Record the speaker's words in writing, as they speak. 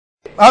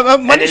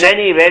And in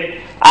any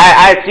event,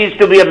 I ceased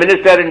to be a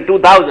minister in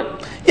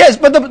 2000. Yes,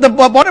 but the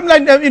bottom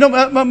line,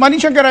 Mani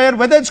Shankar Iyer,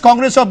 whether it's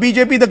Congress or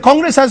BJP, the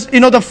Congress has,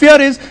 the fear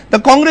is the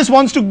Congress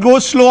wants to go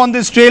slow on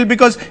this trail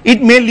because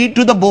it may lead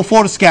to the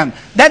Bofors scam.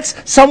 That's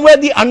somewhere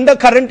the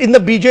undercurrent in the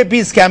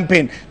BJP's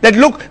campaign. That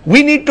look,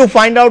 we need to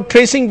find out,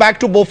 tracing back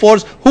to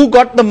Bofors, who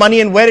got the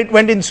money and where it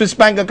went in Swiss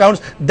bank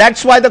accounts.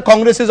 That's why the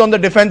Congress is on the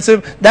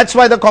defensive. That's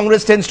why the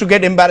Congress tends to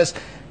get embarrassed.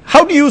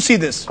 How do you see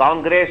this?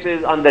 Congress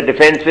is on the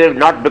defensive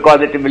not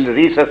because it will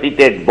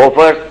resuscitate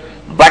Bofors,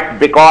 but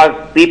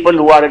because people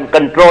who are in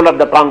control of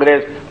the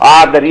Congress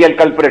are the real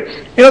culprits.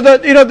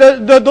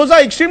 Those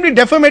are extremely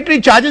defamatory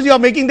charges you are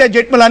making there,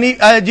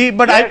 Jethmalani ji.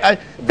 But yes,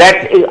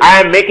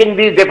 I am making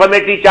these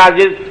defamatory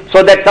charges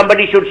so that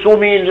somebody should sue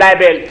me in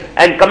libel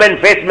and come and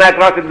face my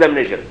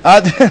cross-examination.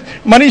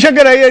 Mani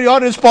Shankar Iyer,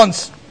 your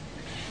response?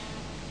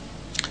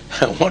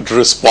 What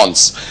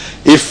response?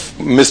 If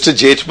Mr.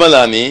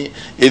 Jethmalani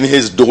in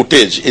his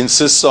dotage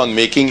insists on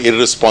making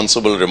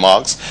irresponsible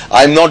remarks,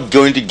 I'm not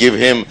going to give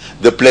him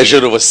the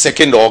pleasure of a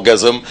second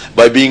orgasm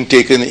by being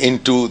taken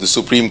into the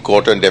Supreme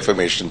Court on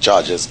defamation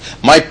charges.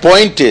 My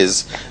point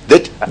is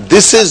that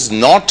this is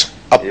not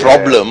a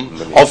problem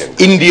of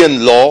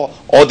Indian law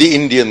or the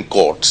Indian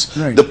courts.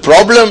 Right. The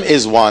problem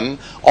is one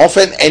of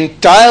an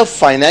entire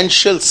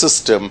financial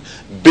system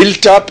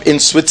built up in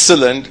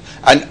Switzerland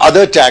and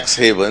other tax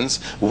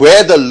havens,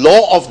 where the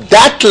law of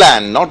that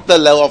land, not the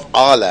law of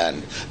our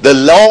land, the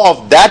law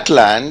of that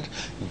land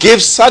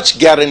gives such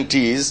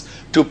guarantees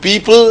to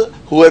people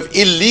who have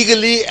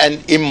illegally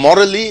and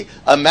immorally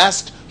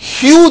amassed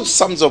huge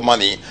sums of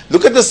money.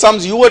 Look at the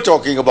sums you were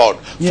talking about.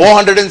 Yes.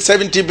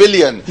 470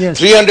 billion, yes.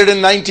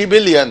 390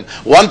 billion,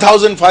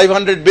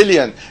 1,500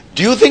 billion.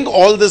 Do you think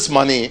all this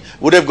money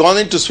would have gone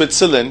into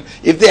Switzerland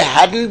if they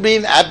hadn't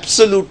been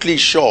absolutely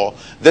sure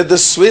that the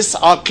Swiss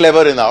are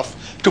clever enough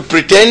to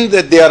pretend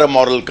that they are a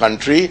moral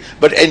country,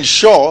 but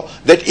ensure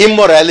that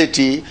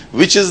immorality,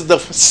 which is the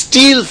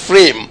steel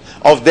frame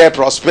of their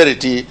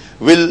prosperity,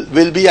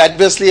 will be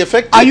adversely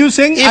affected? Are you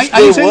saying,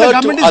 the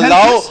government is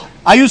helpless?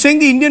 Are you saying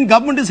the Indian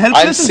government is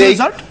helpless as a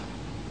result?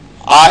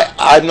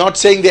 I'm not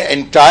saying they're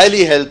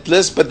entirely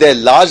helpless, but they're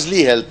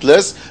largely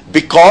helpless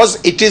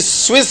because it is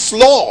Swiss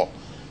law,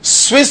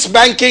 Swiss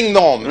banking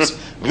norms,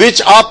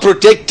 which are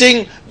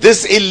protecting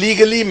this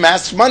illegally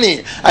massed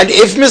money. And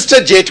if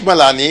Mr.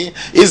 Jethmalani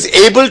is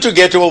able to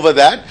get over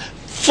that,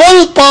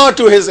 full power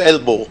to his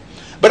elbow.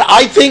 But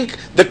I think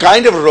the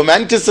kind of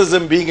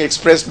romanticism being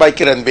expressed by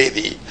Kiran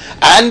Bedi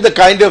and the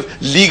kind of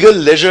legal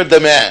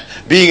legerdemain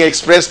being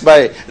expressed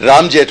by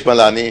Ram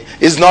Jethmalani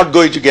is not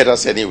going to get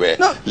us anywhere.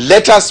 No.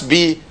 Let us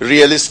be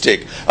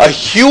realistic. A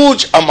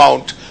huge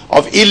amount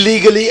of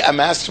illegally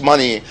amassed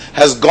money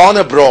has gone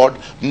abroad,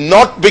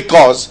 not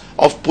because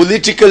of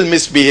political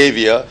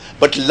misbehavior,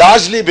 but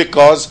largely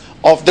because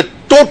of the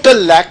total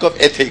lack of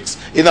ethics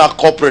in our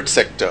corporate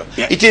sector.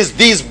 Yeah. It is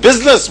these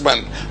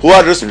businessmen who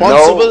are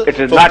responsible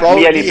for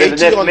probably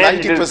 80 or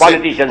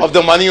 90% of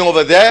the money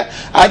over there.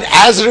 And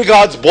as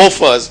regards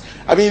Bofors,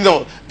 I mean,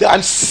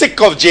 I'm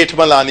sick of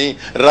Jethmalani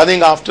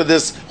running after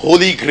this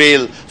holy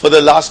grail for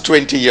the last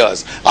 20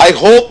 years. I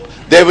hope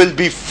there will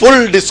be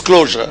full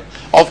disclosure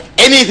of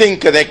anything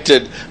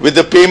connected with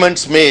the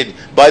payments made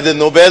by the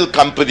Nobel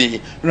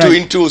company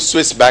into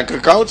Swiss bank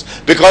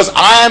accounts, because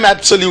I am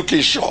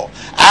absolutely sure,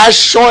 as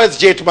sure as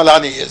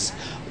Jethmalani is,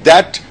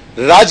 that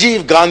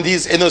Rajiv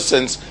Gandhi's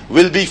innocence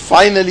will be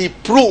finally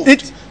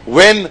proved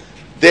when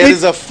there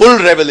is a full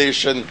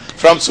revelation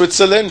from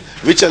Switzerland,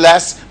 which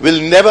alas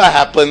will never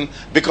happen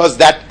because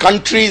that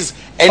country's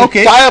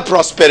entire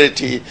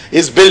prosperity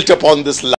is built upon this lie.